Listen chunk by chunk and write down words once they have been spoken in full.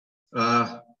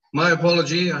My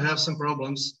apology, I have some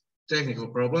problems, technical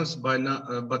problems, by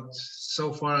now, but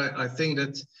so far I think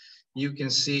that you can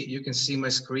see my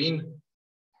screen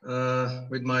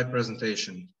with my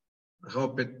presentation. I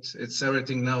hope it's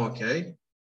everything now okay.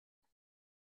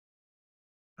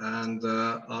 And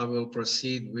I will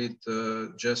proceed with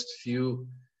just few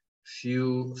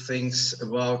things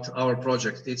about our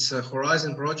project. It's a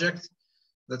Horizon project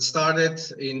that started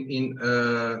in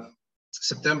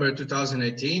September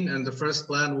 2018, and the first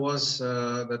plan was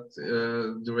that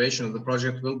duration of the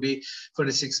project will be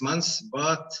 36 months,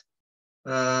 but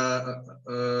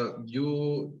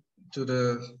due to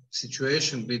the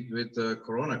situation with the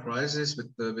Corona crisis,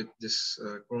 with this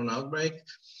Corona outbreak,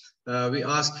 we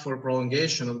asked for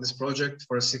prolongation of this project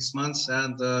for 6 months,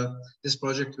 and this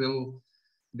project will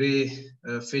be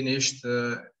finished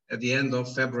at the end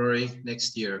of February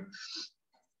next year.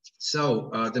 So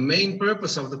the main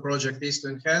purpose of the project is to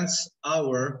enhance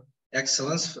our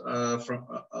excellence from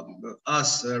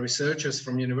us researchers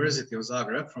from University of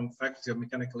Zagreb, from Faculty of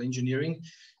Mechanical Engineering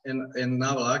and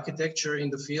Naval Architecture in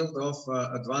the field of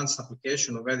advanced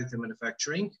application of additive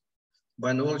manufacturing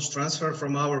by knowledge transfer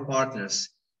from our partners,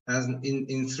 and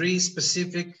in three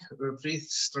strategic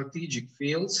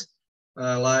fields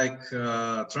like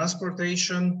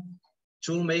transportation,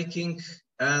 tool making,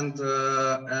 and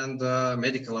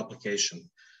medical application.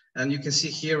 And you can see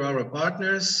here our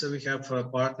partners. So we have a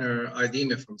partner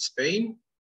IDEME from Spain.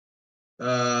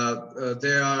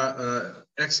 They are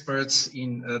experts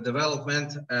in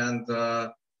development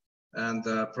and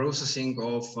processing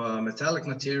of metallic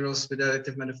materials with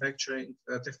additive manufacturing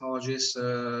technologies,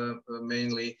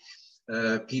 mainly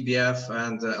PBF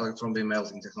and electron beam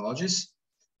melting technologies.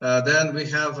 Then we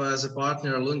have as a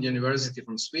partner Lund University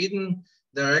from Sweden.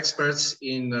 They are experts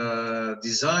in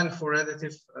design for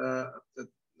additive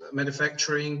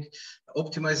manufacturing,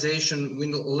 optimization. We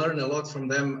learn a lot from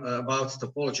them about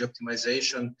topology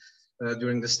optimization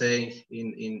during the stay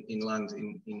in Lund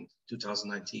in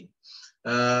 2019.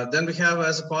 Then we have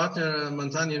as a partner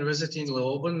Montana University in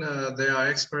Leoben. They are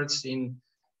experts in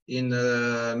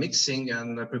mixing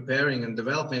and preparing and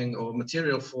developing of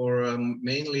material for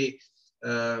mainly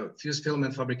fused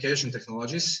filament fabrication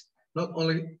technologies. Not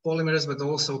only polymers, but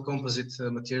also composite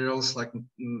materials like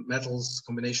metals,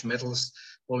 combination metals,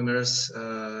 polymers,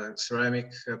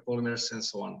 ceramic polymers, and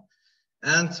so on.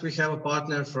 And we have a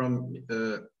partner from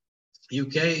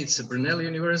UK. It's a Brunel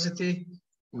University,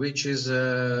 which is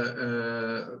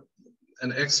an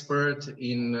expert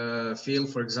in field,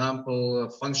 for example,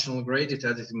 functional graded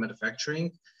additive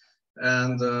manufacturing.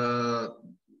 And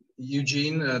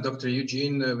Eugene, Dr.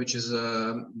 Eugene, which is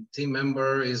a team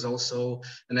member, is also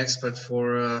an expert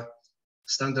for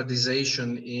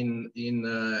standardization in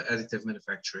additive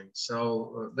manufacturing.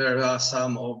 So there are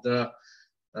some of the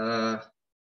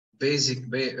basic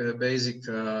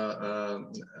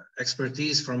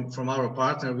expertise from our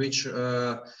partner, which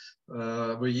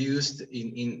were used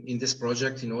in this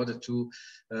project in order to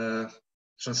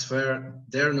transfer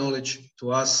their knowledge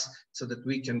to us so that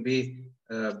we can be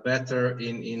better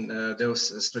in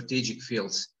those strategic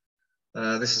fields.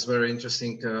 This is very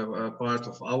interesting part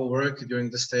of our work during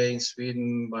the stay in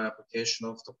Sweden by application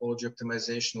of topology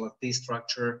optimization, lattice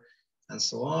structure, and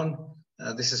so on.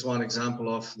 This is one example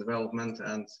of development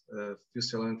and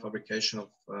fused filament fabrication of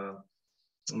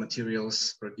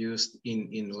materials produced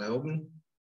in Leoben.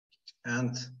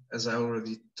 And as I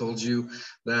already told you,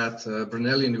 that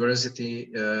Brunel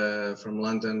University from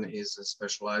London is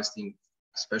specialized in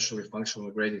especially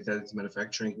functional graded additive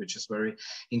manufacturing, which is very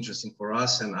interesting for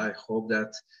us. And I hope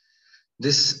that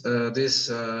this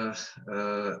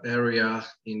area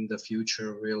in the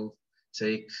future will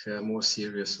take a more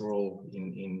serious role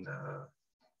in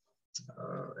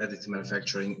additive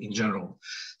manufacturing in general.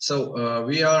 So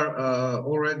we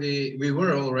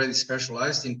were already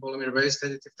specialized in polymer-based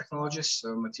additive technologies,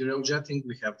 material jetting.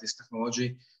 We have this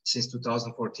technology since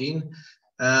 2014,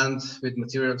 and with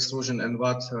material extrusion and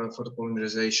watt for the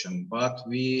polymerization. But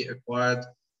we acquired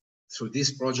through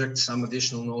this project some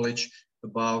additional knowledge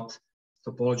about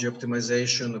topology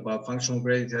optimization, about functional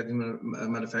graded additive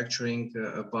manufacturing,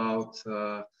 about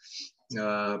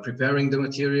preparing the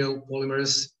material,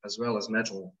 polymers, as well as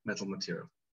metal material.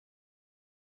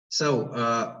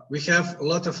 So we have a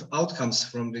lot of outcomes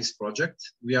from this project.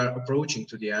 We are approaching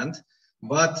to the end,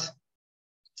 but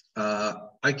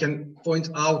I can point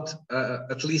out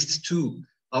at least two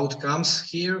outcomes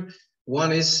here.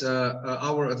 One is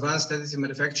our Advanced Additive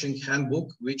Manufacturing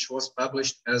Handbook, which was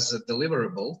published as a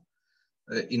deliverable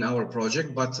in our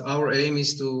project, but our aim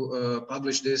is to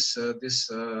publish this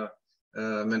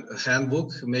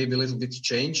handbook, maybe a little bit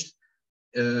changed,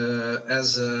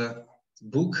 as a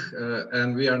book,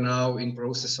 and we are now in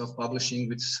process of publishing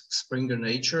with Springer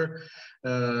Nature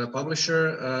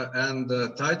publisher, and the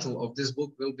title of this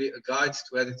book will be A Guide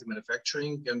to Additive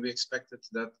Manufacturing, and we expected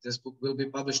that this book will be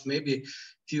published maybe a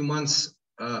few months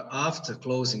after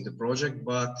closing the project,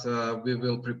 but we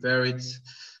will prepare it,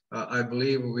 I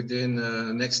believe, within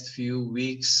the next few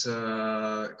weeks,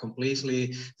 completely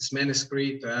this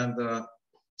manuscript, and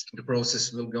the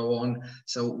process will go on.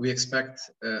 So we expect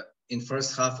in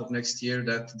first half of next year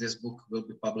that this book will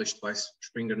be published by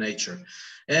Springer Nature.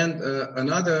 And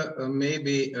another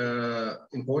maybe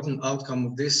important outcome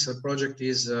of this project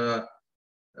is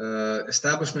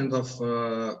establishment of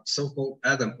so-called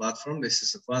ADAM platform. This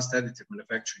is Advanced Additive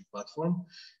Manufacturing Platform,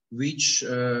 which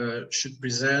should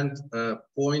present a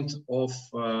point of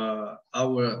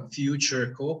our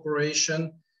future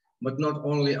cooperation, but not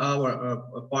only our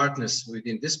partners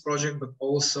within this project, but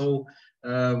also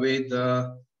with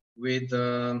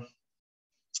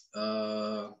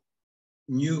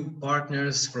new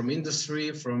partners from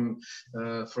industry, from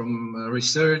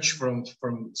research, from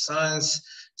science.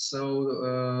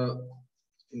 So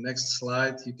next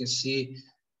slide, you can see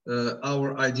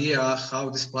our idea how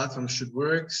this platform should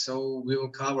work. So we will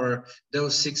cover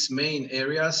those 6 main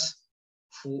areas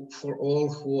for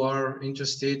all who are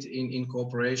interested in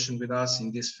cooperation with us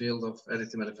in this field of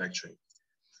additive manufacturing.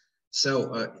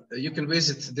 So you can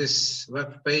visit this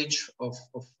web page of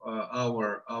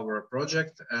our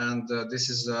project, and this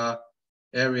is an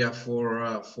area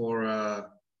for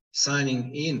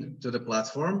signing in to the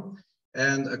platform.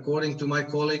 And according to my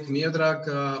colleague Miodrag,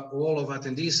 all of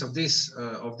attendees of this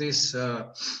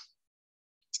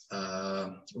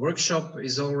workshop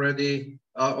is already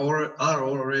are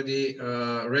already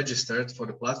registered for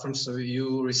the platform. So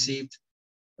you received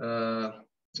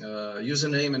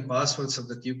username and password so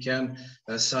that you can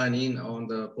sign in on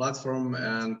the platform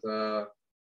and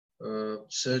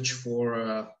search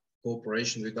for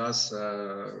cooperation with us.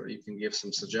 You can give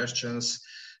some suggestions.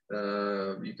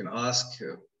 You can ask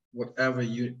whatever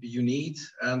you need,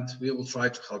 and we will try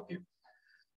to help you.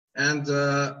 And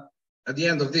at the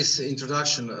end of this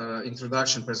introduction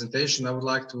presentation, I would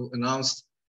like to announce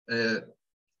a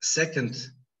second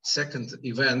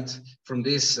event from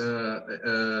this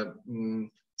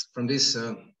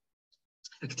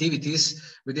activities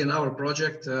within our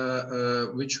project,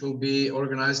 which will be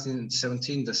organized in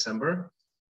 17 December,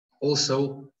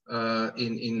 also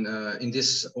in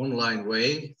this online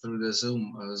way through the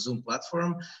Zoom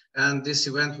platform. And this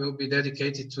event will be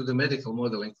dedicated to the medical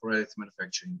modeling for additive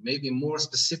manufacturing, maybe more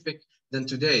specific than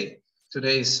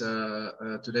today's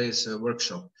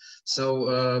workshop.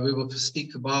 So we will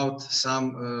speak about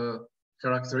some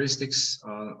characteristics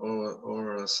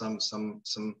or some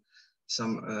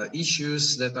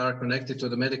issues that are connected to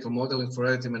the medical modeling for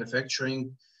additive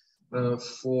manufacturing,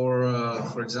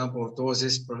 for example,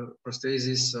 orthosis,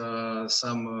 prosthesis,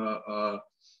 some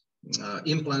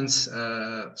implants.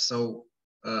 So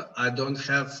I don't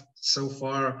have so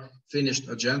far finished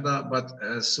agenda, but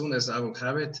as soon as I will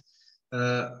have it,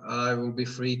 I will be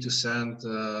free to send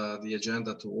the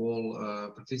agenda to all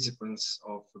participants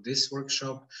of this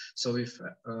workshop. So if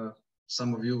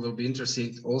some of you will be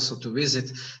interested also to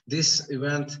visit this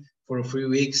event for a few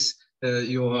weeks,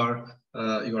 you are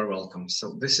welcome.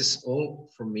 So this is all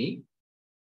from me,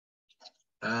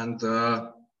 and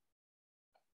I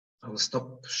will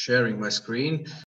stop sharing my screen.